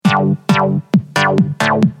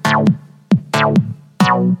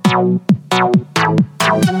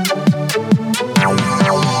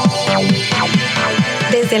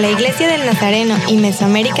Desde la Iglesia del Nazareno y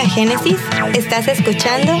Mesoamérica Génesis, estás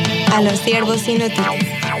escuchando a los Siervos Inútiles.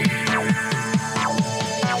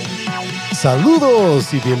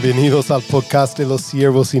 Saludos y bienvenidos al podcast de los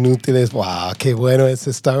Siervos Inútiles. ¡Wow! ¡Qué bueno es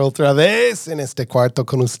estar otra vez en este cuarto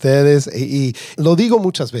con ustedes! Y lo digo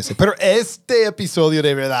muchas veces, pero este episodio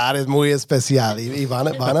de verdad es muy especial y van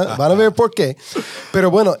a ver por qué. Pero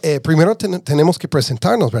bueno, primero tenemos que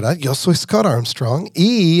presentarnos, ¿verdad? Yo soy Scott Armstrong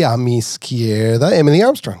y a mi izquierda, Emily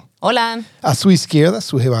Armstrong. Hola. A su izquierda,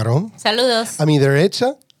 Suje Barón. Saludos. A mi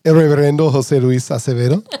derecha, el reverendo José Luis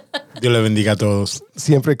Acevedo. Dios le bendiga a todos.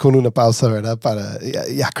 Siempre con una pausa, ¿verdad? Para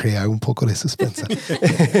ya crear un poco de suspensa.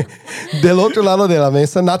 Del otro lado de la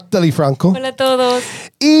mesa, Natalie Franco. Hola a todos.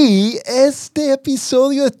 Y este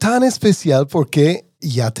episodio es tan especial porque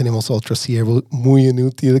ya tenemos otro siervo muy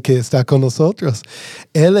inútil que está con nosotros.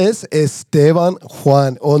 Él es Esteban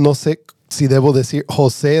Juan, o no sé si debo decir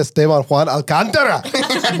José Esteban Juan Alcántara.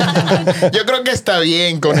 Yo creo que está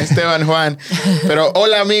bien con Esteban Juan. Pero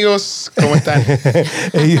hola amigos, ¿cómo están?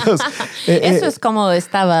 Ellos, Eso es como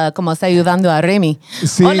está ayudando a Remy.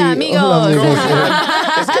 Sí, hola amigos. Hola, amigos.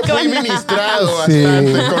 Es que fui ministrado Sí.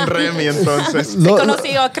 bastante con Remy, entonces. He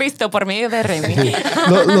conocido a Cristo por medio de Remy.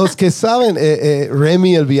 Los que saben,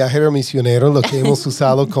 Remy, el viajero misionero, lo que hemos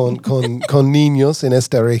usado con niños en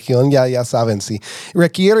esta región, ya saben, sí.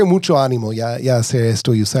 Requiere mucho ánimo ya hacer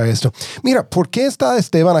esto y usar esto. Mira, ¿por qué está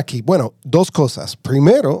Esteban aquí? Bueno, dos cosas.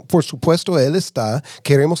 Primero, por supuesto,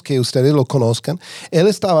 queremos que ustedes lo conozcan. Él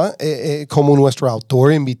estaba como nuestro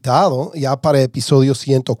autor invitado ya para episodio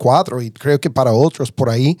 104 y creo que para otros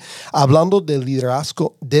por ahí, hablando del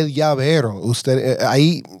liderazgo del llavero.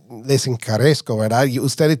 Ahí les encarezco, ¿verdad? Y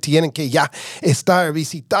ustedes tienen que ya estar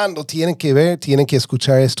visitando, tienen que ver, tienen que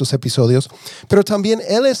escuchar estos episodios. Pero también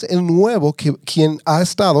él es el nuevo quien ha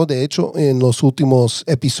estado, de hecho, en los últimos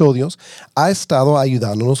episodios, ha estado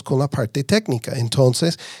ayudándonos con la parte técnica.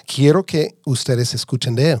 Entonces, quiero que ustedes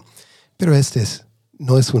escuchen de él. Pero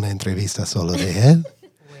no es una entrevista solo de él.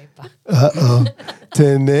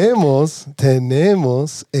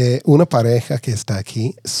 Tenemos una pareja que está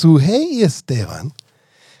aquí. Suje y Esteban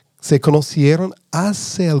se conocieron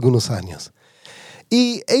hace algunos años.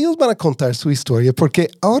 Y ellos van a contar su historia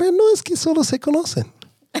porque ahora no es que solo se conocen.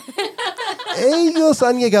 Ellos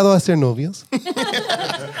han llegado a ser novios.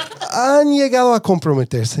 Han llegado a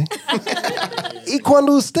comprometerse. Y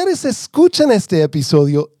cuando ustedes escuchan este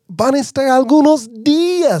episodio, van a estar algunos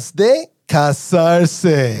días de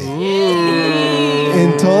casarse.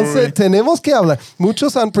 Entonces, tenemos que hablar.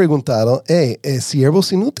 Muchos han preguntado,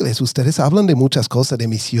 siervos inútiles, ustedes hablan de muchas cosas, de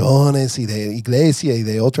misiones y de iglesia y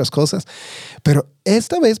de otras cosas, pero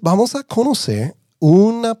esta vez vamos a conocer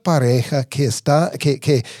una pareja que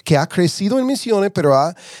ha crecido en misiones, pero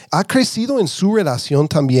ha crecido en su relación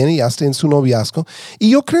también y hasta en su noviazgo.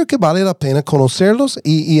 Y yo creo que vale la pena conocerlos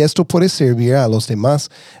y esto puede servir a los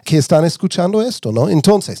demás que están escuchando esto, ¿no?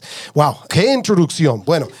 Entonces, wow, qué introducción.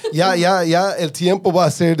 Bueno, ya el tiempo va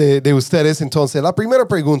a ser de ustedes. Entonces, la primera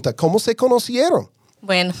pregunta, ¿cómo se conocieron?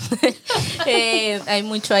 Bueno, hay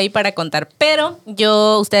mucho ahí para contar, pero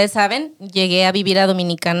ustedes saben, llegué a vivir a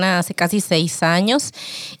Dominicana hace casi 6 años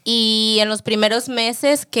y en los primeros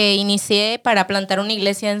meses que inicié para plantar una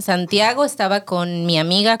iglesia en Santiago, estaba con mi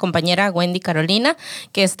amiga, compañera Wendy Carolina,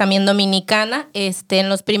 que es también dominicana. En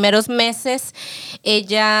los primeros meses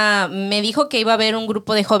ella me dijo que iba a haber un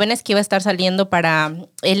grupo de jóvenes que iba a estar saliendo para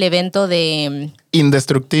el evento de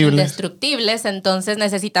Indestructibles, entonces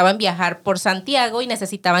necesitaban viajar por Santiago y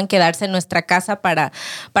necesitaban quedarse en nuestra casa para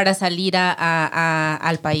salir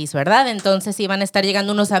al país, ¿verdad? Entonces iban a estar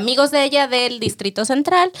llegando unos amigos de ella del Distrito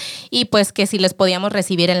Central y pues que si les podíamos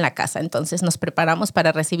recibir en la casa. Entonces nos preparamos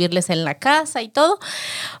para recibirles en la casa y todo.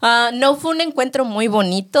 No fue un encuentro muy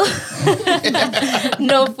bonito.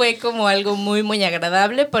 No fue como algo muy, muy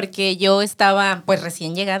agradable porque yo estaba pues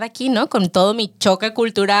recién llegada aquí, ¿no? Con todo mi choque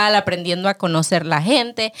cultural, aprendiendo a conocer la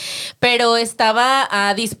gente, pero estaba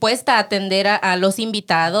dispuesta a atender a los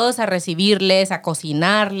invitados, a recibirles, a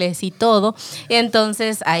cocinarles y todo.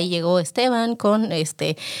 Entonces ahí llegó Esteban con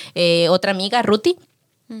otra amiga, Ruti.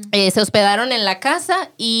 Se hospedaron en la casa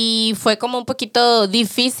y fue como un poquito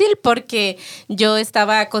difícil porque yo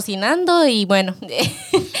estaba cocinando y bueno,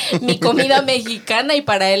 mi comida mexicana y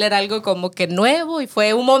para él era algo como que nuevo y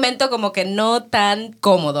fue un momento como que no tan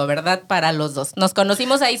cómodo, ¿verdad? Para los dos. Nos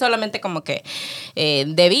conocimos ahí solamente como que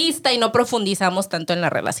de vista y no profundizamos tanto en la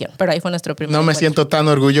relación, pero ahí fue nuestro primer No me encuentro. siento tan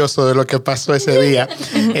orgulloso de lo que pasó ese día.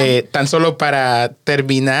 Tan solo para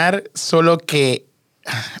terminar, solo que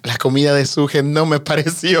la comida de Suje no me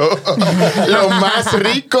pareció lo más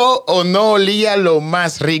rico o no olía lo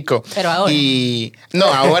más rico. Pero ahora. Y no,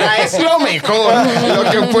 ahora es lo mejor, lo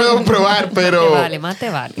que puedo probar, pero Más te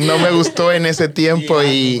vale. no me gustó en ese tiempo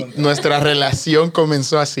y nuestra relación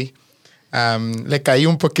comenzó así. Le caí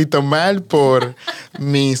un poquito mal por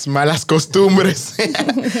mis malas costumbres,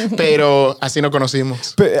 pero así nos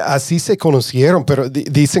conocimos. Así se conocieron, pero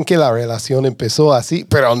dicen que la relación empezó así,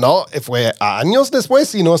 pero no, fue años después,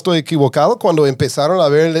 si no estoy equivocado, cuando empezaron a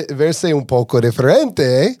verse un poco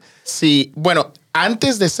diferente, ¿eh? Sí, bueno,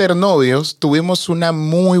 antes de ser novios, tuvimos una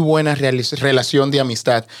muy buena relación de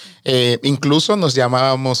amistad. Incluso nos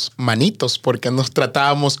llamábamos manitos porque nos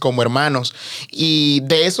tratábamos como hermanos. Y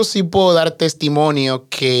de eso sí puedo dar testimonio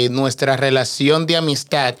que nuestra relación de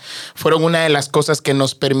amistad fueron una de las cosas que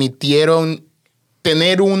nos permitieron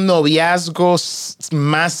tener un noviazgo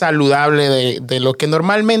más saludable de lo que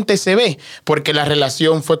normalmente se ve, porque la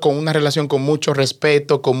relación fue una relación con mucho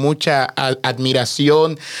respeto, con mucha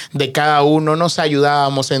admiración de cada uno, nos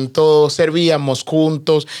ayudábamos en todo, servíamos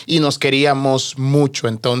juntos y nos queríamos mucho.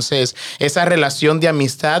 Entonces, esa relación de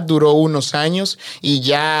amistad duró unos años y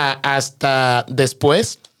ya hasta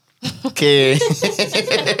después que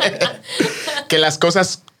las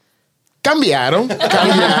cosas cambiaron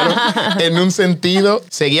en un sentido.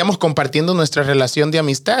 Seguíamos compartiendo nuestra relación de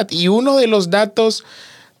amistad. Y uno de los datos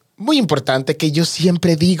muy importantes que yo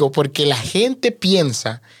siempre digo, porque la gente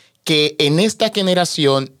piensa que en esta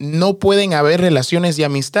generación no pueden haber relaciones de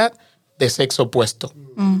amistad de sexo opuesto.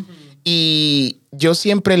 Y yo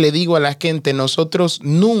siempre le digo a la gente, nosotros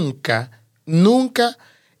nunca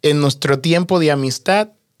en nuestro tiempo de amistad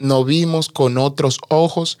nos vimos con otros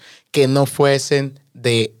ojos que no fuesen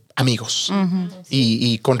de amigos.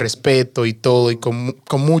 Y con respeto y todo, y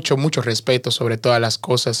con mucho respeto sobre todas las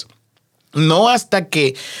cosas. No hasta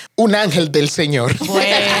que un ángel del Señor,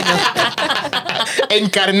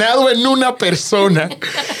 encarnado en una persona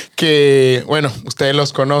que, bueno, ustedes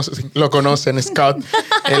lo conocen, Scott.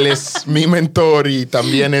 Él es mi mentor y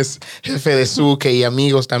también es jefe de Suke y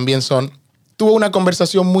amigos también son. Tuvo una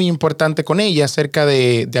conversación muy importante con ella acerca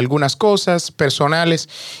de algunas cosas personales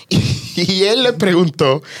y él le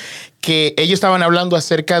preguntó que ellos estaban hablando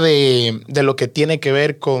acerca de lo que tiene que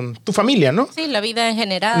ver con tu familia, ¿no? Sí, la vida en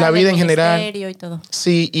general. La vida en general. Y todo.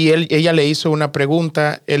 Sí, y ella le hizo una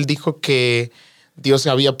pregunta. Él dijo que Dios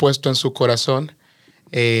había puesto en su corazón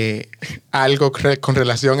algo con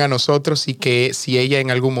relación a nosotros y que si ella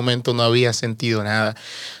en algún momento no había sentido nada.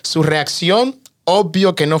 Su reacción,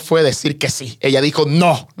 obvio que no fue decir que sí. Ella dijo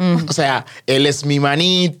no. O sea, él es mi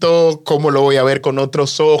manito. ¿Cómo lo voy a ver con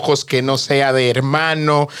otros ojos que no sea de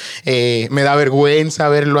hermano? Me da vergüenza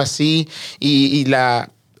verlo así. Y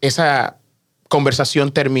esa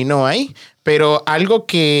conversación terminó ahí. Pero algo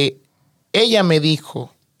que ella me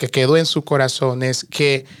dijo que quedó en su corazón es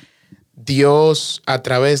que Dios a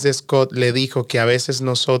través de Scott le dijo que a veces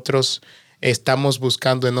nosotros estamos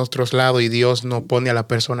buscando en otros lados y Dios no pone a la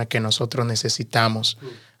persona que nosotros necesitamos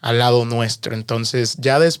al lado nuestro. Entonces,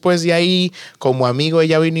 ya después de ahí, como amigo,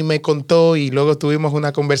 ella vino y me contó y luego tuvimos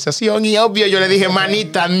una conversación y obvio yo le dije,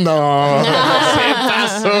 manita, no, se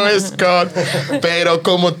pasó Scott. Pero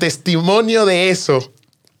como testimonio de eso,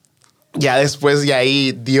 ya después de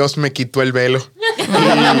ahí, Dios me quitó el velo.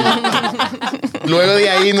 Y luego de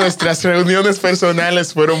ahí, nuestras reuniones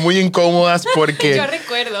personales fueron muy incómodas porque... Yo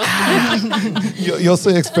recuerdo. Yo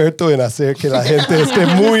soy experto en hacer que la gente esté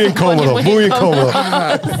muy incómodo, muy incómodo.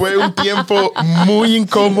 Fue un tiempo muy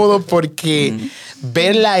incómodo porque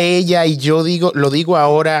verla a ella, y lo digo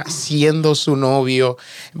ahora siendo su novio,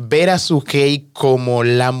 ver a Sujei como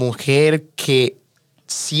la mujer que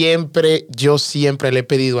yo siempre le he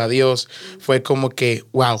pedido a Dios, fue como que,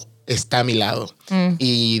 wow, está a mi lado.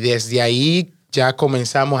 Y desde ahí ya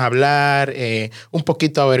comenzamos a hablar, un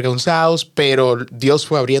poquito avergonzados, pero Dios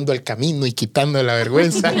fue abriendo el camino y quitando la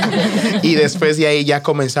vergüenza. Y después de ahí ya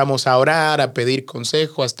comenzamos a orar, a pedir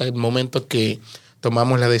consejo, hasta el momento que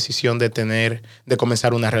tomamos la decisión de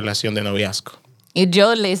comenzar una relación de noviazgo. Y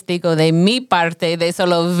yo les digo, de mi parte, de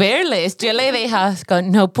solo verles, yo le dije,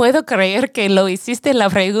 no puedo creer que lo hiciste la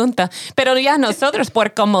pregunta. Pero ya nosotros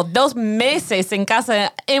por como 2 meses en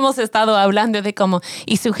casa hemos estado hablando de como,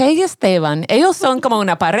 y Sujei y Esteban, ellos son como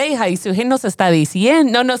una pareja y Sujei no nos está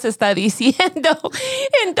diciendo.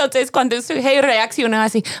 Entonces cuando Sujei reaccionó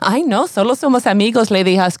así, ay no, solo somos amigos, le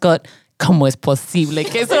dije a Scott, ¿cómo es posible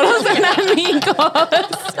que solo sean amigos?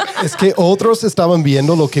 Es que otros estaban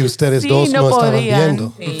viendo lo que ustedes Sí, dos no estaban podían.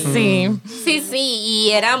 viendo. Sí. Sí,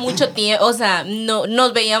 y era mucho tiempo, o sea, no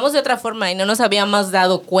nos veíamos de otra forma y no nos habíamos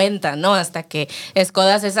dado cuenta, ¿no? Hasta que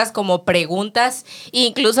escodas esas como preguntas,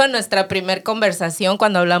 incluso en nuestra primer conversación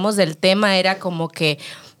cuando hablamos del tema era como que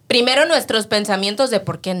primero nuestros pensamientos de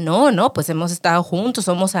por qué no, pues hemos estado juntos,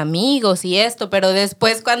 somos amigos y esto, pero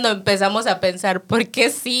después cuando empezamos a pensar por qué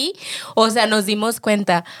sí, o sea, nos dimos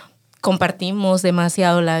cuenta, compartimos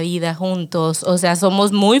demasiado la vida juntos, o sea,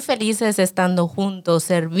 somos muy felices estando juntos,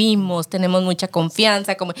 servimos, tenemos mucha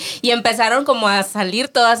confianza, y empezaron como a salir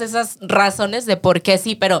todas esas razones de por qué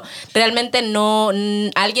sí, pero realmente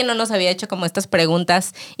alguien no nos había hecho como estas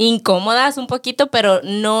preguntas incómodas un poquito, pero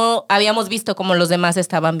no habíamos visto como los demás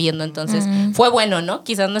estaban viendo, entonces fue bueno, ¿no?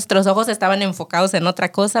 Quizás nuestros ojos estaban enfocados en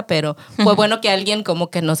otra cosa, pero fue bueno que alguien como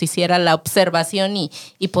que nos hiciera la observación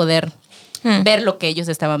y poder ver lo que ellos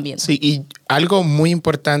estaban viendo. Sí, y algo muy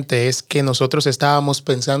importante es que nosotros estábamos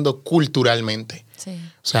pensando culturalmente. Sí.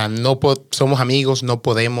 O sea, somos amigos, no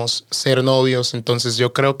podemos ser novios. Entonces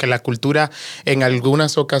yo creo que la cultura en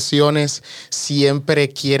algunas ocasiones siempre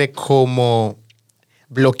quiere como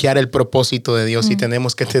bloquear el propósito de Dios y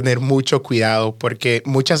tenemos que tener mucho cuidado porque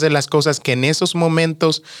muchas de las cosas que en esos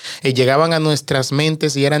momentos llegaban a nuestras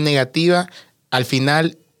mentes y eran negativas, al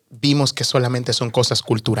final vimos que solamente son cosas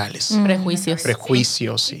culturales.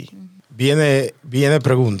 Prejuicios, sí. Viene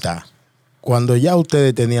pregunta. Cuando ya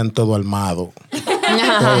ustedes tenían todo armado,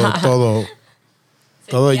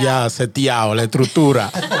 todo ya seteado, la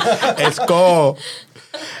estructura, esco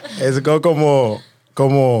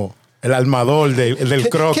como el armador del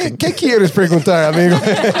croquis. ¿Qué quieres preguntar, amigo?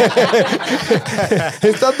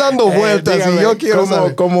 Estás dando vueltas Dígame, y yo quiero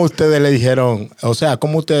saber. ¿Cómo ustedes le dijeron? O sea,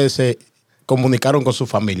 ¿cómo ustedes se comunicaron con su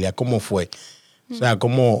familia? ¿Cómo fue? O sea,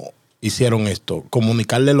 ¿cómo hicieron esto?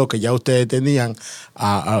 Comunicarle lo que ya ustedes tenían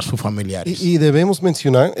a sus familiares. Y debemos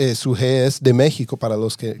mencionar, su G es de México, para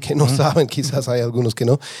los que no saben, quizás hay algunos que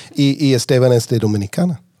no, y Esteban es de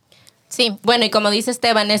Dominicana. Sí, bueno, y como dice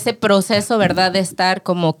Esteban, ese proceso, ¿verdad? De estar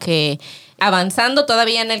como que avanzando,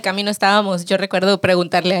 todavía en el camino estábamos. Yo recuerdo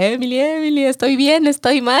preguntarle a Emily, ¿estoy bien?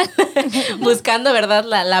 ¿Estoy mal? Buscando, ¿verdad?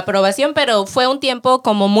 La aprobación, pero fue un tiempo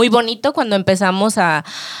como muy bonito cuando empezamos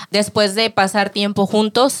después de pasar tiempo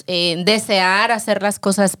juntos, desear hacer las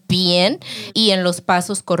cosas bien y en los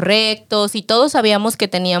pasos correctos, y todos sabíamos que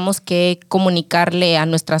teníamos que comunicarle a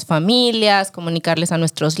nuestras familias, comunicarles a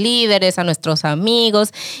nuestros líderes, a nuestros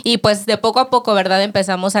amigos, y pues de poco a poco, ¿verdad?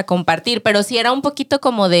 Empezamos a compartir, pero sí era un poquito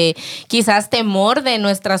como de quizás temor de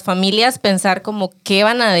nuestras familias, pensar como qué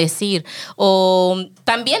van a decir, o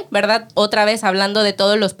también, ¿verdad? Otra vez hablando de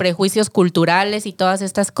todos los prejuicios culturales y todas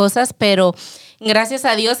estas cosas, pero gracias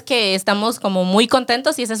a Dios que estamos como muy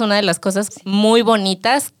contentos, y esa es una de las cosas muy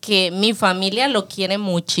bonitas, que mi familia lo quiere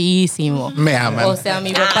muchísimo. Me aman. O sea,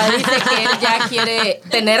 mi papá dice que él ya quiere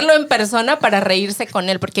tenerlo en persona para reírse con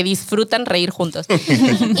él, porque disfrutan reír juntos.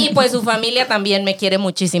 Y pues su familia también me quiere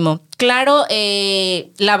muchísimo. Claro,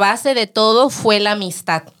 la base de todo fue la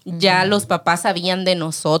amistad. Ya los papás sabían de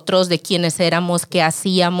nosotros, de quiénes éramos, qué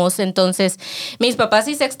hacíamos. Entonces, mis papás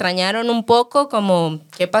sí se extrañaron un poco, como,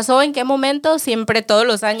 ¿qué pasó? ¿En qué momento? Siempre, todos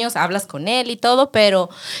los años, hablas con él y todo, pero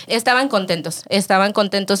estaban contentos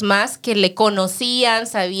más, que le conocían,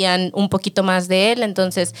 sabían un poquito más de él.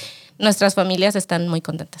 Entonces, nuestras familias están muy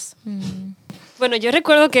contentas. Bueno, yo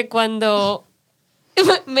recuerdo que cuando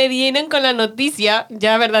me vienen con la noticia,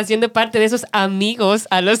 ya, ¿verdad? Siendo parte de esos amigos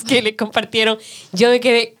a los que le compartieron, yo me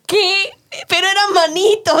quedé, ¿qué? Pero eran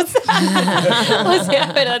manitos. O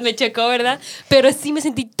sea, ¿verdad? Me chocó, ¿verdad? Pero sí me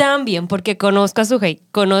sentí tan bien porque conozco a Sujei,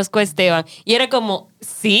 conozco a Esteban. Y era como,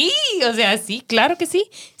 sí, o sea, sí, claro que sí.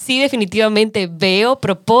 Sí, definitivamente veo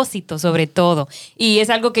propósito sobre todo. Y es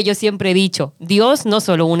algo que yo siempre he dicho. Dios no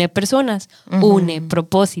solo une personas, une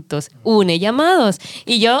propósitos, une llamados.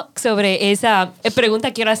 Y yo sobre esa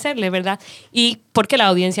pregunta quiero hacerle, ¿verdad? Y porque la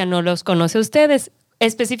audiencia no los conoce a ustedes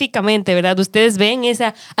específicamente, ¿verdad? ¿Ustedes ven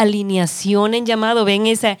esa alineación en llamado? ¿Ven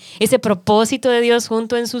ese propósito de Dios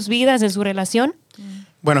junto en sus vidas, en su relación?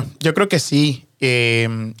 Bueno, yo creo que sí.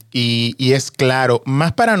 Y es claro,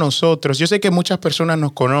 más para nosotros. Yo sé que muchas personas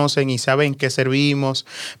nos conocen y saben que servimos,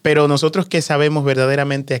 pero nosotros que sabemos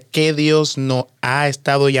verdaderamente a qué Dios nos ha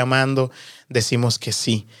estado llamando, decimos que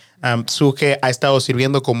sí. Suje ha estado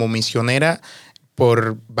sirviendo como misionera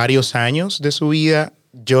por varios años de su vida.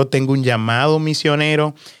 Yo tengo un llamado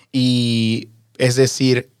misionero y, es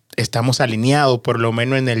decir, estamos alineados por lo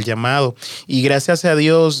menos en el llamado. Y gracias a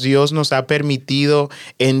Dios, Dios nos ha permitido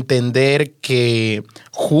entender que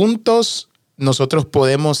juntos nosotros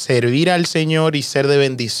podemos servir al Señor y ser de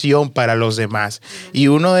bendición para los demás. Y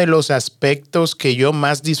uno de los aspectos que yo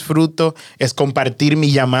más disfruto es compartir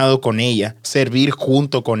mi llamado con ella, servir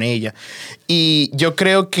junto con ella. Y yo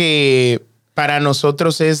creo que para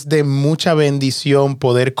nosotros es de mucha bendición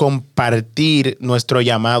poder compartir nuestro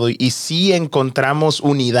llamado y sí encontramos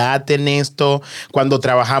unidad en esto cuando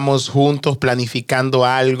trabajamos juntos planificando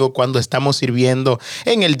algo, cuando estamos sirviendo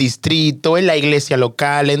en el distrito, en la iglesia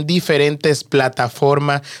local, en diferentes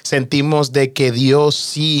plataformas. Sentimos de que Dios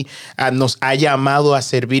sí nos ha llamado a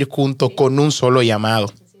servir junto con un solo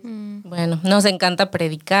llamado. Bueno, nos encanta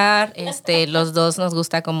predicar, los dos nos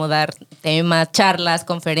gusta como dar temas, charlas,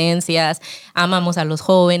 conferencias, amamos a los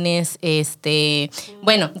jóvenes,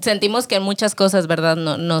 bueno, sentimos que en muchas cosas, ¿verdad?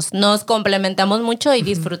 Nos complementamos mucho y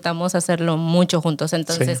disfrutamos hacerlo mucho juntos.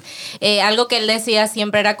 Entonces, algo que él decía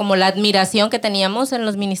siempre era como la admiración que teníamos en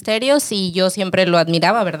los ministerios y yo siempre lo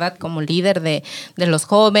admiraba, ¿verdad? Como líder de los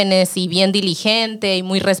jóvenes y bien diligente y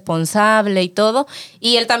muy responsable y todo.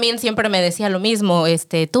 Y él también siempre me decía lo mismo,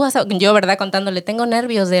 tú vas a... Yo, ¿verdad? Contándole, tengo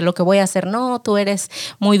nervios de lo que voy a hacer. No, tú eres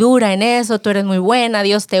muy dura en eso, tú eres muy buena,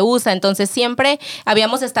 Dios te usa. Entonces siempre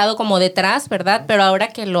habíamos estado como detrás, ¿verdad? Pero ahora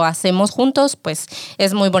que lo hacemos juntos, pues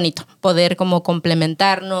es muy bonito poder como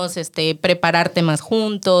complementarnos, preparar temas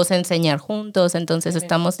juntos, enseñar juntos. Entonces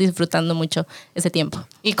estamos disfrutando mucho ese tiempo.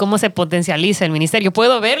 ¿Y cómo se potencializa el ministerio?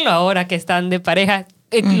 Puedo verlo ahora que están de pareja.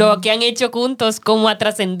 Lo que han hecho juntos, cómo ha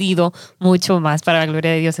trascendido mucho más para la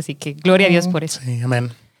gloria de Dios. Así que gloria a Dios por eso. Sí,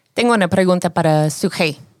 amén. Tengo una pregunta para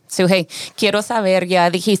Sujei. Sujei, quiero saber, ya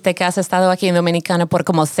dijiste que has estado aquí en Dominicana por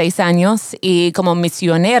como 6 años y como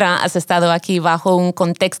misionera has estado aquí bajo un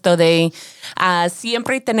contexto de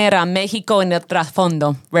siempre tener a México en el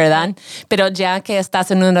trasfondo, ¿verdad? Pero ya que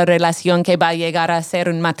estás en una relación que va a llegar a ser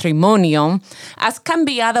un matrimonio, ¿has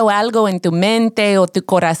cambiado algo en tu mente o tu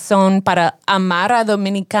corazón para amar a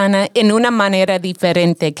Dominicana en una manera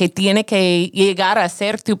diferente, que tiene que llegar a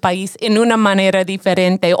ser tu país en una manera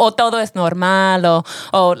diferente? ¿O todo es normal?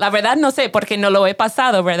 O la verdad no sé, porque no lo he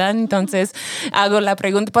pasado, ¿verdad? Entonces hago la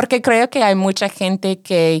pregunta porque creo que hay mucha gente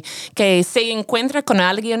que se encuentra con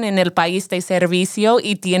alguien en el país de servicio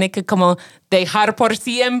y tiene que como dejar por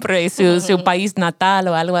siempre su país natal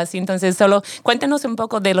o algo así. Entonces solo cuéntanos un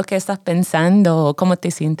poco de lo que estás pensando o cómo te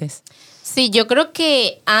sientes. Sí, yo creo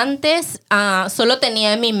que antes solo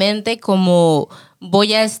tenía en mi mente como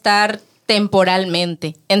voy a estar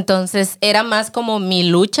temporalmente. Entonces era más como mi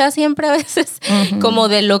lucha siempre a veces, como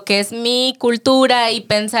de lo que es mi cultura y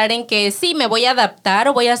pensar en que sí, me voy a adaptar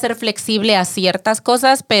o voy a ser flexible a ciertas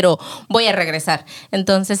cosas, pero voy a regresar.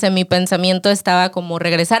 Entonces en mi pensamiento estaba como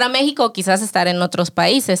regresar a México o quizás estar en otros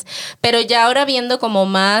países. Pero ya ahora viendo como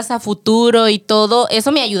más a futuro y todo,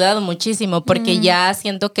 eso me ha ayudado muchísimo porque ya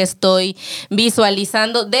siento que estoy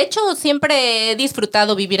visualizando. De hecho, siempre he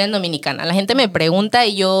disfrutado vivir en Dominicana. La gente me pregunta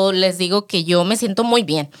y yo les digo que yo me siento muy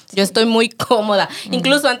bien. Yo estoy muy cómoda.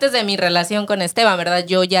 Incluso antes de mi relación con Esteban, ¿verdad?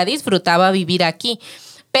 Yo ya disfrutaba vivir aquí.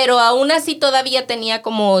 Pero aún así todavía tenía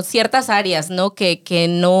como ciertas áreas, ¿no? Que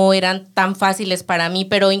no eran tan fáciles para mí,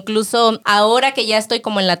 pero incluso ahora que ya estoy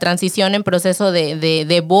como en la transición, en proceso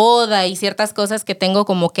de boda y ciertas cosas que tengo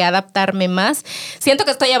como que adaptarme más, siento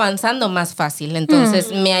que estoy avanzando más fácil.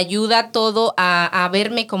 Entonces me ayuda todo a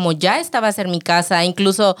verme como ya esta va a ser mi casa,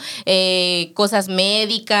 incluso cosas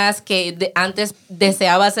médicas que antes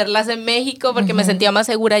deseaba hacerlas en México porque me sentía más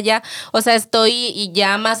segura allá. O sea, estoy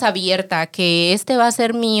ya más abierta a que va a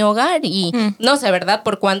ser mi hogar y no sé, ¿verdad?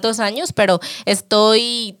 Por cuántos años, pero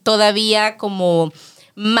estoy todavía como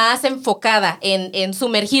más enfocada en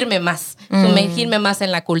sumergirme más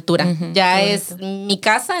en la cultura. Ya es mi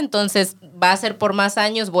casa, entonces va a ser por más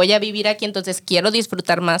años, voy a vivir aquí, entonces quiero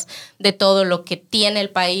disfrutar más de todo lo que tiene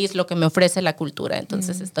el país, lo que me ofrece la cultura,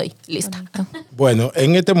 entonces estoy lista. Bueno,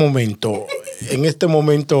 en este momento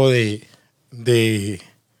de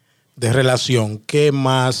relación, ¿qué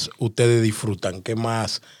más ustedes disfrutan? ¿Qué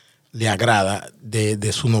más le agrada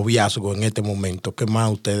de su noviazgo en este momento? ¿Qué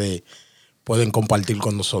más ustedes pueden compartir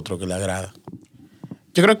con nosotros que le agrada?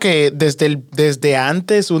 Yo creo que desde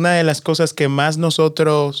antes una de las cosas que más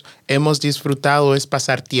nosotros hemos disfrutado es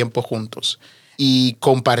pasar tiempo juntos y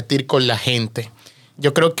compartir con la gente.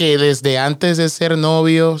 Yo creo que desde antes de ser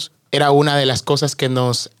novios era una de las cosas que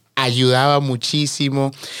nos ayudaba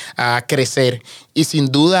muchísimo a crecer. Y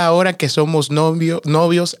sin duda ahora que somos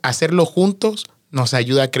novios, hacerlo juntos nos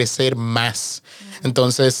ayuda a crecer más.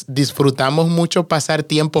 Entonces disfrutamos mucho pasar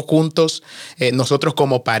tiempo juntos, nosotros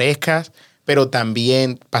como parejas, pero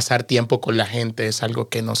también pasar tiempo con la gente es algo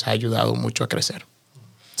que nos ha ayudado mucho a crecer.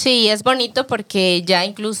 Sí, es bonito porque ya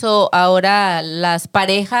incluso ahora las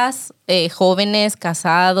parejas jóvenes,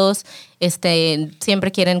 casados,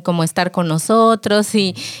 siempre quieren como estar con nosotros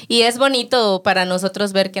y es bonito para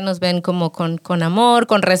nosotros ver que nos ven como con amor,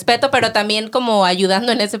 con respeto, pero también como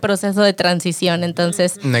ayudando en ese proceso de transición.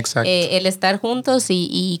 Entonces, Exacto. El estar juntos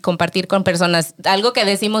y compartir con personas. Algo que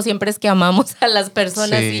decimos siempre es que amamos a las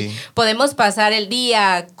personas Sí. y podemos pasar el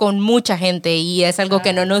día con mucha gente y es algo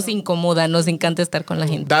que no nos incomoda, nos encanta estar con la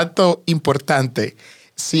gente. Dato importante,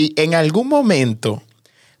 si en algún momento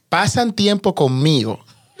pasan tiempo conmigo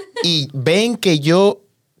y ven que yo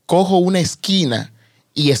cojo una esquina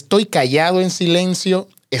y estoy callado en silencio,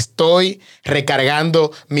 estoy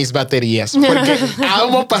recargando mis baterías. Porque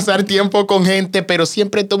amo pasar tiempo con gente, pero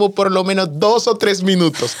siempre tomo por lo menos 2 o 3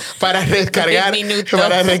 minutos para recargar, 3 minutos.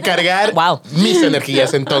 para recargar Wow. mis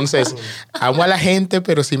energías. Entonces, amo a la gente,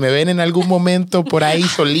 pero si me ven en algún momento por ahí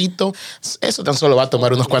solito, eso tan solo va a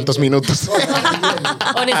tomar unos cuantos minutos.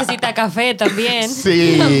 O necesita café también.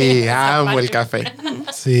 Sí, amo el café.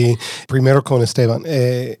 Sí, primero con Esteban.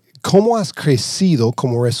 ¿Cómo has crecido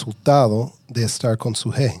como resultado de estar con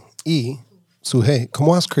Suje? Y, Suje,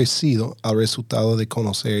 ¿cómo has crecido al resultado de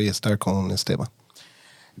conocer y estar con Esteban?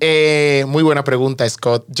 Muy buena pregunta,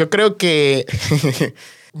 Scott. Yo creo que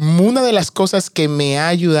una de las cosas que me ha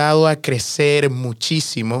ayudado a crecer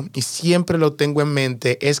muchísimo, y siempre lo tengo en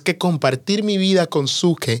mente, es que compartir mi vida con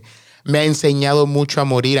Suke me ha enseñado mucho a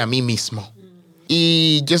morir a mí mismo.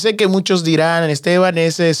 Y yo sé que muchos dirán, Esteban,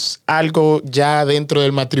 ese es algo ya dentro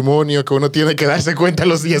del matrimonio que uno tiene que darse cuenta a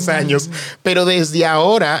los 10 años. Pero desde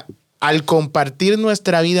ahora, al compartir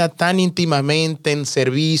nuestra vida tan íntimamente en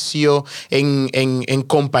servicio, en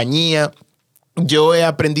compañía, yo he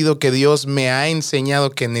aprendido que Dios me ha enseñado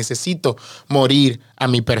que necesito morir a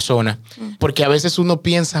mi persona. Porque a veces uno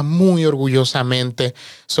piensa muy orgullosamente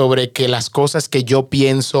sobre que las cosas que yo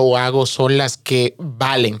pienso o hago son las que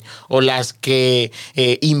valen o las que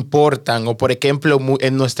importan. O por ejemplo,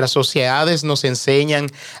 en nuestras sociedades nos enseñan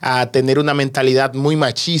a tener una mentalidad muy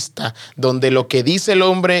machista, donde lo que dice el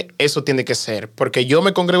hombre, eso tiene que ser. Porque yo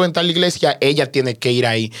me congrego en tal iglesia, ella tiene que ir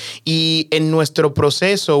ahí. Y en nuestro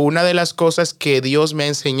proceso, una de las cosas que Dios me ha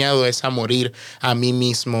enseñado es a morir a mí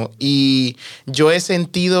mismo. Y yo he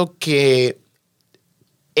sentido que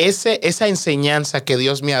esa enseñanza que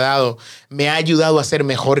Dios me ha dado me ha ayudado a ser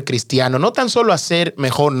mejor cristiano, no tan solo a ser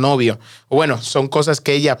mejor novio. Bueno, son cosas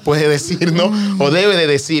que ella puede decir, ¿no? O debe de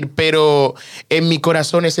decir, pero en mi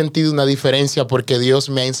corazón he sentido una diferencia porque Dios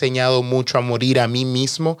me ha enseñado mucho a morir a mí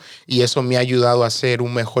mismo y eso me ha ayudado a ser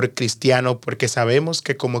un mejor cristiano porque sabemos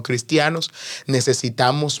que como cristianos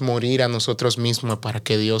necesitamos morir a nosotros mismos para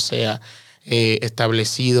que Dios sea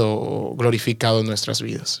establecido o glorificado en nuestras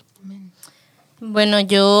vidas. Bueno,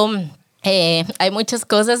 hay muchas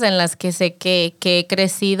cosas en las que sé que he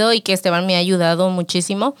crecido y que Esteban me ha ayudado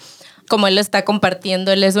muchísimo. Como él lo está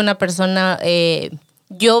compartiendo, él es una persona,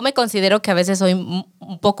 yo me considero que a veces soy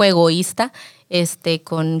un poco egoísta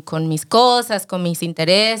con mis cosas, con mis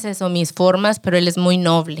intereses o mis formas, pero él es muy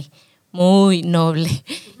noble. Muy noble,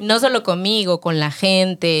 no solo conmigo, con la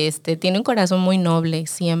gente, tiene un corazón muy noble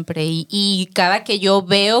siempre y cada que yo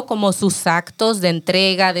veo como sus actos de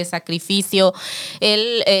entrega, de sacrificio,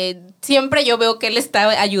 él siempre yo veo que él está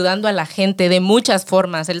ayudando a la gente de muchas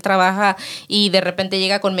formas. Él trabaja y de repente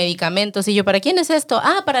llega con medicamentos y yo, ¿para quién es esto?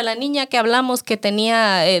 Ah, para la niña que hablamos que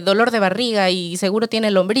tenía dolor de barriga y seguro tiene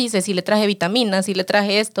lombrices y le traje vitaminas y le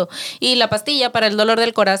traje esto y la pastilla para el dolor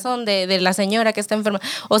del corazón de la señora que está enferma.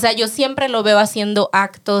 O sea, yo siempre lo veo haciendo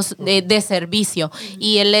actos de servicio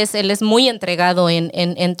y él es muy entregado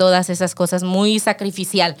en todas esas cosas, muy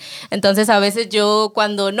sacrificial. Entonces a veces yo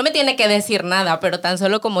cuando no me tiene que decir nada, pero tan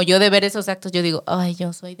solo como yo de ver esos actos, yo digo, ay,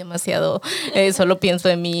 yo soy demasiado, solo pienso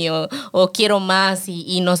en mí o quiero más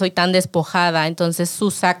y no soy tan despojada. Entonces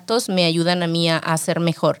sus actos me ayudan a mí a ser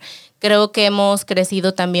mejor. Creo que hemos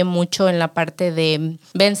crecido también mucho en la parte de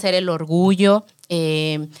vencer el orgullo,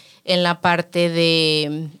 en la parte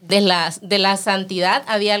de la santidad.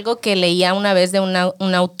 Había algo que leía una vez de un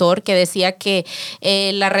autor que decía que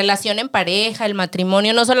la relación en pareja, el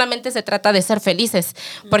matrimonio, no solamente se trata de ser felices,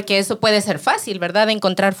 porque eso puede ser fácil, ¿verdad? De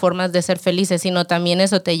encontrar formas de ser felices, sino también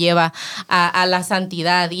eso te lleva a la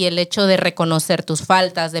santidad y el hecho de reconocer tus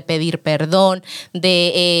faltas, de pedir perdón,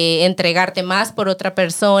 de entregarte más por otra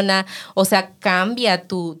persona. O sea, cambia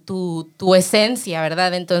tu esencia,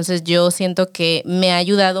 ¿verdad? Entonces yo siento que me ha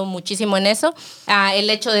ayudado muchísimo en eso. El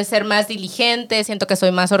hecho de ser más diligente, siento que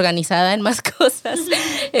soy más organizada en más cosas.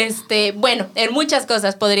 Bueno, en muchas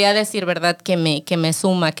cosas podría decir, ¿verdad? Que me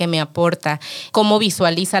suma, que me aporta. Cómo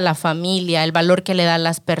visualiza la familia, el valor que le da a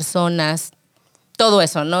las personas. Todo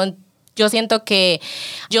eso, ¿no? Yo siento que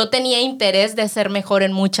yo tenía interés de ser mejor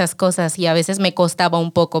en muchas cosas y a veces me costaba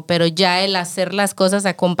un poco, pero ya el hacer las cosas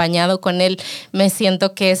acompañado con él, me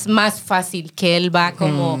siento que es más fácil, que él va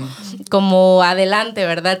como adelante,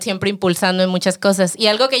 ¿verdad? Siempre impulsando en muchas cosas. Y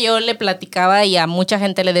algo que yo le platicaba y a mucha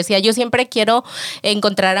gente le decía, yo siempre quiero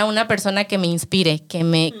encontrar a una persona que me inspire, que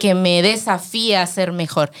me desafíe a ser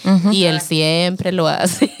mejor. Y él siempre lo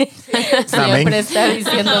hace. Siempre está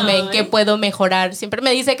diciéndome en qué puedo mejorar. Siempre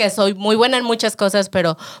me dice que soy muy buena en muchas cosas,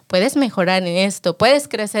 pero puedes mejorar en esto, puedes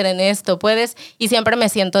crecer en esto, puedes... Y siempre me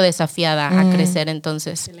siento desafiada a crecer,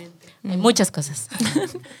 entonces... Hay muchas cosas.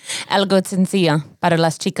 Algo sencillo para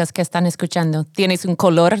las chicas que están escuchando. ¿Tienes un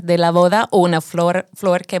color de la boda o una flor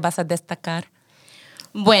que vas a destacar?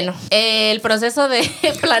 Bueno, el proceso de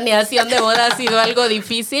planeación de boda ha sido algo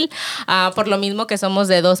difícil, por lo mismo que somos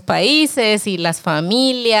de 2 países y las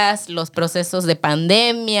familias, los procesos de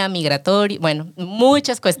pandemia, migratorio, bueno,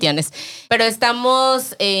 muchas cuestiones. Pero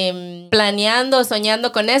estamos planeando,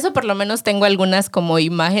 soñando con eso. Por lo menos tengo algunas como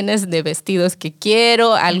imágenes de vestidos que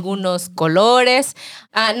quiero, algunos colores.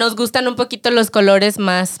 Nos gustan un poquito los colores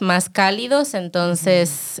más cálidos,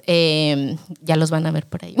 entonces ya los van a ver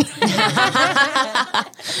por ahí.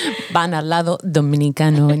 Van al lado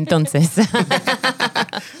dominicano, entonces.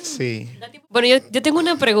 Sí. Bueno, yo tengo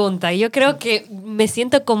una pregunta. Yo creo que me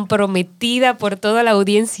siento comprometida por toda la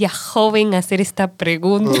audiencia joven a hacer esta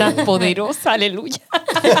pregunta poderosa. Aleluya.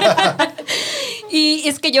 Y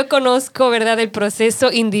es que yo conozco, ¿verdad?, el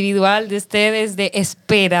proceso individual de ustedes de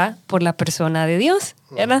espera por la persona de Dios,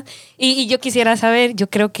 ¿verdad? Y yo quisiera saber, yo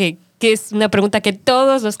creo que es una pregunta que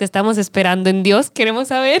todos los que estamos esperando en Dios queremos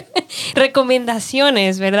saber.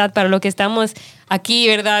 Recomendaciones, ¿verdad?, para lo que estamos aquí,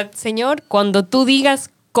 ¿verdad? Señor, cuando tú digas,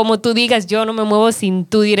 como tú digas, yo no me muevo sin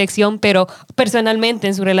tu dirección, pero personalmente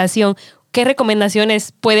en su relación, ¿qué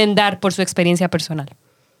recomendaciones pueden dar por su experiencia personal?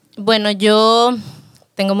 Bueno, yo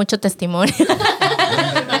tengo mucho testimonio.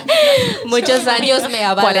 Muchos años me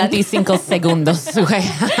avalan. 45 segundos.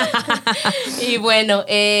 Y bueno,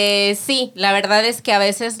 sí, la verdad es que a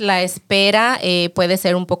veces la espera puede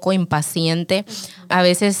ser un poco impaciente. A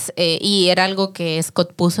veces, y era algo que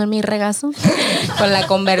Scott puso en mi regazo con la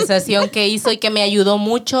conversación que hizo y que me ayudó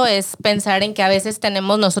mucho, es pensar en que a veces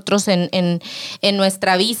tenemos nosotros en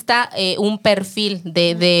nuestra vista un perfil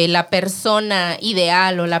de la persona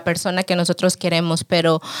ideal o la persona que nosotros queremos,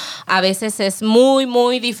 pero a veces es muy,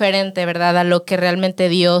 muy diferente, ¿verdad?, a lo que realmente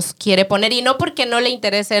Dios quiere poner. Y no porque no le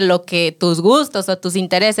interese lo que tus gustos o tus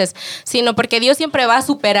intereses, sino porque Dios siempre va a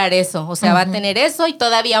superar eso. O sea, va a tener eso y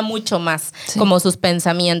todavía mucho más, como sus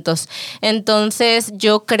pensamientos. Entonces,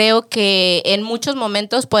 yo creo que en muchos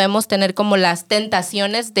momentos podemos tener como las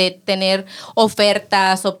tentaciones de tener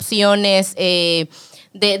ofertas, opciones, de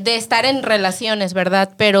estar en relaciones,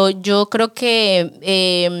 ¿verdad? Pero yo creo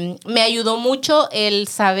que me ayudó mucho el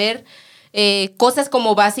saber cosas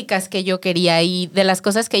como básicas que yo quería, y de las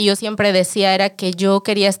cosas que yo siempre decía era que yo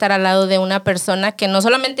quería estar al lado de una persona que no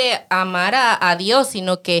solamente amara a Dios,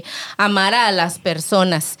 sino que amara a las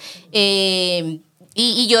personas.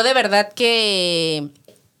 Y yo de verdad que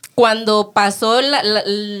cuando pasó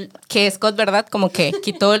que Scott, ¿verdad?, como que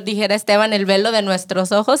quitó, dijera Esteban, el velo de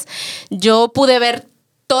nuestros ojos, yo pude ver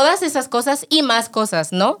todas esas cosas y más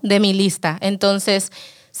cosas, ¿no?, de mi lista. Entonces,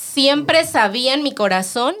 siempre sabía en mi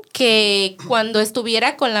corazón que cuando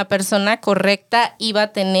estuviera con la persona correcta iba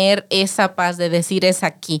a tener esa paz de decir, es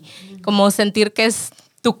aquí, como sentir que es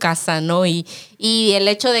tu casa, ¿no? Y el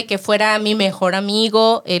hecho de que fuera mi mejor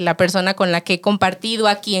amigo, la persona con la que he compartido,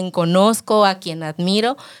 a quien conozco, a quien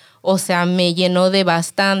admiro, o sea, me llenó de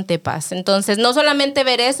bastante paz. Entonces, no solamente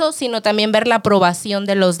ver eso, sino también ver la aprobación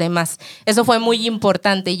de los demás. Eso fue muy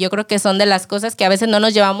importante y yo creo que son de las cosas que a veces no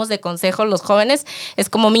nos llevamos de consejo los jóvenes.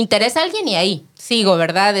 Es como, me interesa alguien y ahí sigo,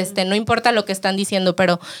 ¿verdad? No importa lo que están diciendo,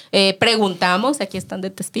 pero preguntamos, aquí están de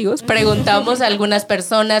testigos, preguntamos a algunas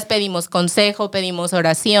personas, pedimos consejo, pedimos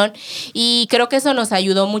oración, y creo que eso nos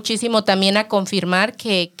ayudó muchísimo también a confirmar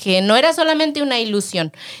que no era solamente una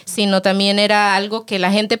ilusión, sino también era algo que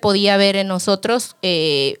la gente podía ver en nosotros,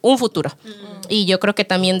 un futuro. Y yo creo que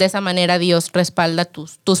también de esa manera Dios respalda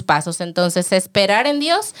tus pasos. Entonces, esperar en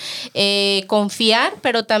Dios, confiar,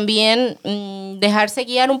 pero también dejarse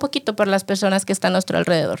guiar un poquito por las personas que están a nuestro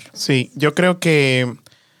alrededor. Sí, yo creo que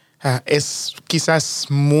es quizás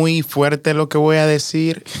muy fuerte lo que voy a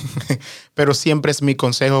decir, pero siempre es mi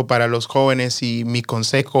consejo para los jóvenes y mi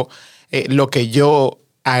consejo, lo que yo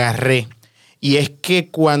agarré. Y es que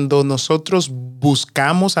cuando nosotros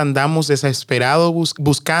buscamos, andamos desesperados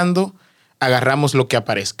buscando, agarramos lo que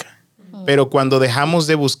aparezca. Pero cuando dejamos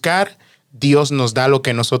de buscar, Dios nos da lo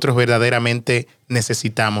que nosotros verdaderamente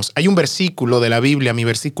necesitamos. Hay un versículo de la Biblia, mi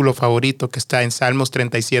versículo favorito, que está en Salmos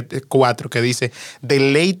 37:4, que dice: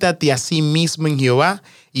 deleítate a sí mismo en Jehová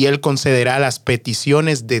y Él concederá las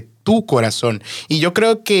peticiones de tu corazón. Y yo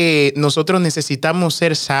creo que nosotros necesitamos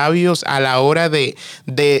ser sabios a la hora de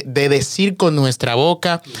decir con nuestra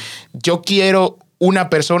boca: yo quiero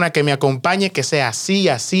una persona que me acompañe, que sea así,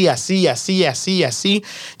 así, así, así, así, así.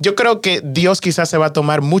 Yo creo que Dios quizás se va a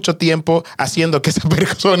tomar mucho tiempo haciendo que esa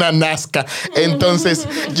persona nazca. Entonces,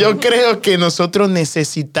 yo creo que nosotros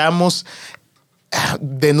necesitamos,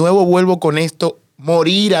 de nuevo vuelvo con esto,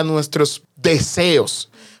 morir a nuestros deseos.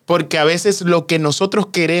 Porque a veces lo que nosotros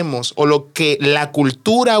queremos o lo que la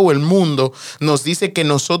cultura o el mundo nos dice que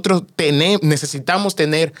nosotros necesitamos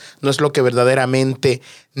tener no es lo que verdaderamente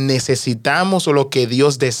necesitamos o lo que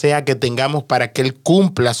Dios desea que tengamos para que Él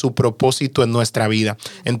cumpla su propósito en nuestra vida.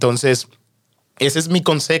 Entonces, ese es mi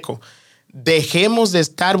consejo. Dejemos de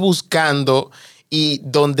estar buscando y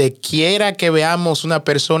donde quiera que veamos una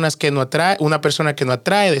persona que nos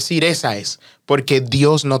atrae, decir esa es, porque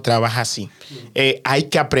Dios no trabaja así. Hay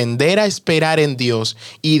que aprender a esperar en Dios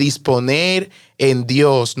y disponer en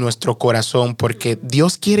Dios nuestro corazón, porque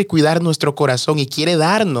Dios quiere cuidar nuestro corazón y quiere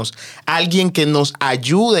darnos a alguien que nos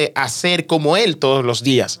ayude a ser como Él todos los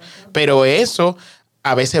días. Pero eso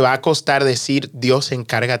a veces va a costar decir: Dios,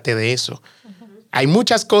 encárgate de eso. Hay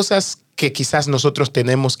muchas cosas que quizás nosotros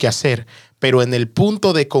tenemos que hacer, pero en el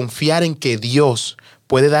punto de confiar en que Dios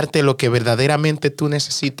puede darte lo que verdaderamente tú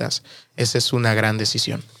necesitas, esa es una gran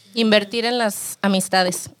decisión. Invertir en las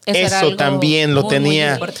amistades. Eso también lo tenía.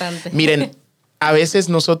 Muy importante. Miren, a veces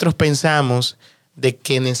nosotros pensamos de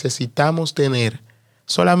que necesitamos tener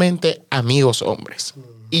solamente amigos hombres.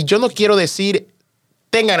 Y yo no quiero decir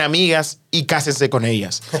tengan amigas y cásense con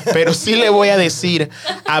ellas, pero sí le voy a decir,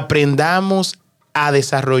 aprendamos a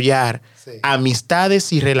desarrollar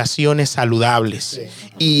amistades y relaciones saludables.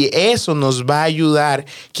 Y eso nos va a ayudar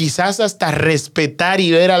quizás hasta respetar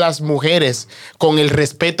y ver a las mujeres con el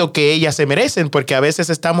respeto que ellas se merecen, porque a veces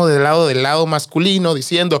estamos del lado masculino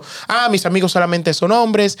diciendo: mis amigos solamente son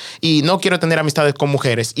hombres y no quiero tener amistades con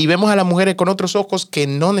mujeres. Y vemos a las mujeres con otros ojos que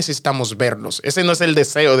no necesitamos verlos. Ese no es el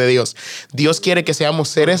deseo de Dios. Dios quiere que seamos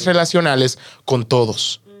seres relacionales con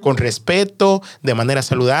todos, con respeto, de manera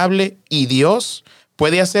saludable, y Dios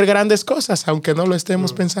puede hacer grandes cosas, aunque no lo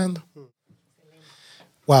estemos pensando.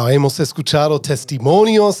 Wow, hemos escuchado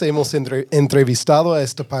testimonios, hemos entrevistado a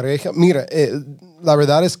esta pareja. Mira, la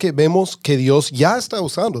verdad es que vemos que Dios ya está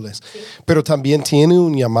usándoles, pero también tiene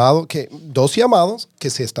dos llamados que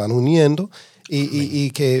se están uniendo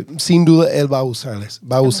y que sin duda Él va a usarles.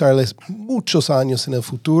 Va a usarles muchos años en el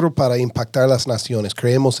futuro para impactar las naciones.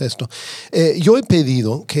 Creemos esto. Yo he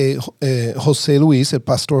pedido que José Luis, el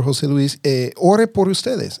pastor José Luis, ore por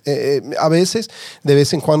ustedes. A veces, de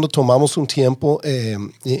vez en cuando, tomamos un tiempo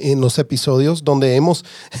en los episodios donde hemos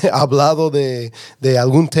hablado de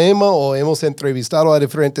algún tema o hemos entrevistado a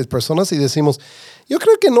diferentes personas y decimos: yo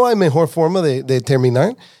creo que no hay mejor forma de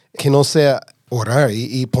terminar que no sea orar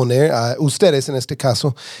y poner a ustedes, en este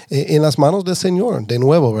caso, en las manos del Señor, de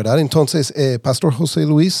nuevo, ¿verdad? Entonces, Pastor José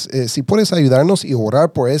Luis, si puedes ayudarnos y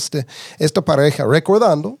orar por esta pareja,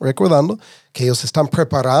 recordando que ellos están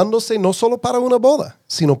preparándose no solo para una boda,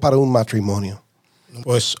 sino para un matrimonio.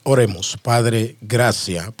 Pues oremos. Padre,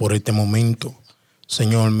 gracias por este momento.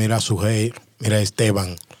 Señor, mira a Suheir, mira a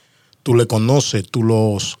Esteban. Tú le conoces, tú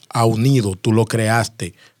los has unido, tú lo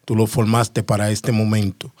creaste, tú lo formaste para este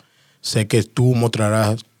momento. Sé que tú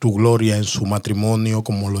mostrarás tu gloria en su matrimonio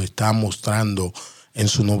como lo está mostrando en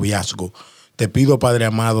su noviazgo. Te pido, Padre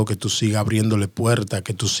amado, que tú sigas abriéndole puertas,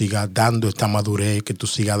 que tú sigas dando esta madurez, que tú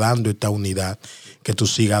sigas dando esta unidad, que tú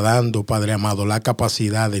sigas dando, Padre amado, la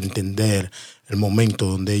capacidad de entender el momento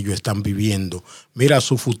donde ellos están viviendo. Mira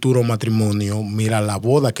su futuro matrimonio, mira la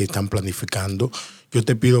boda que están planificando. Yo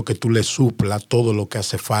te pido que tú le suplas todo lo que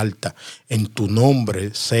hace falta. En tu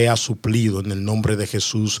nombre sea suplido en el nombre de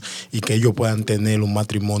Jesús y que ellos puedan tener un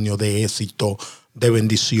matrimonio de éxito, de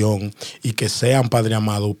bendición y que sean, Padre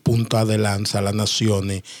amado, punta de lanza a las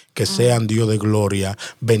naciones, que sean Dios de gloria,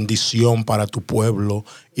 bendición para tu pueblo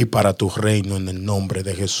y para tu reino en el nombre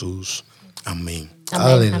de Jesús. Amén.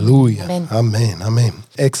 Amén. Aleluya. Amén. Amén. Amén.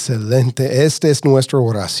 Excelente. Esta es nuestra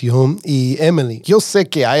oración. Y Emily, yo sé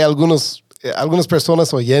que hay algunas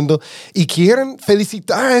personas oyendo y quieren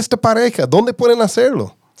felicitar a esta pareja. ¿Dónde pueden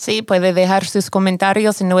hacerlo? Sí, puede dejar sus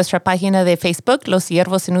comentarios en nuestra página de Facebook, Los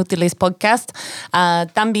Siervos Inútiles Podcast.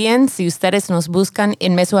 También, si ustedes nos buscan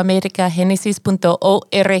en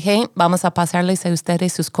mesoamericagenesis.org, vamos a pasarles a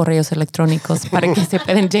ustedes sus correos electrónicos para que se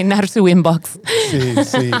puedan llenar su inbox. Sí,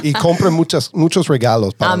 sí. Y compren muchos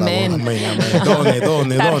regalos para Amén. la boda. Amén.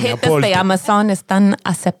 Done, Tarjetas aporte. de Amazon están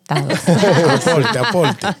aceptadas.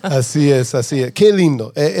 Aporte. Así es. Qué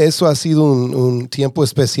lindo. Eso ha sido un tiempo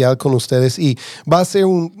especial con ustedes y va a ser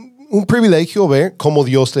un privilegio ver cómo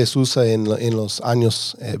Dios les usa en los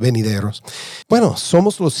años venideros. Bueno,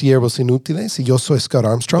 somos Los Siervos Inútiles y yo soy Scott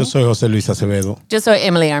Armstrong. Yo soy José Luis Acevedo. Yo soy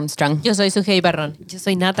Emily Armstrong. Yo soy Sujei Barrón. Yo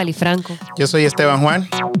soy Natalie Franco. Yo soy Esteban Juan.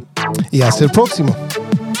 Y hasta el próximo.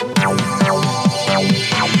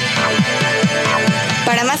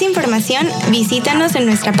 Para más información, visítanos en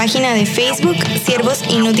nuestra página de Facebook, Siervos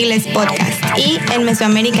Inútiles Podcast, y en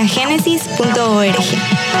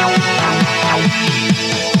mesoamericagenesis.org.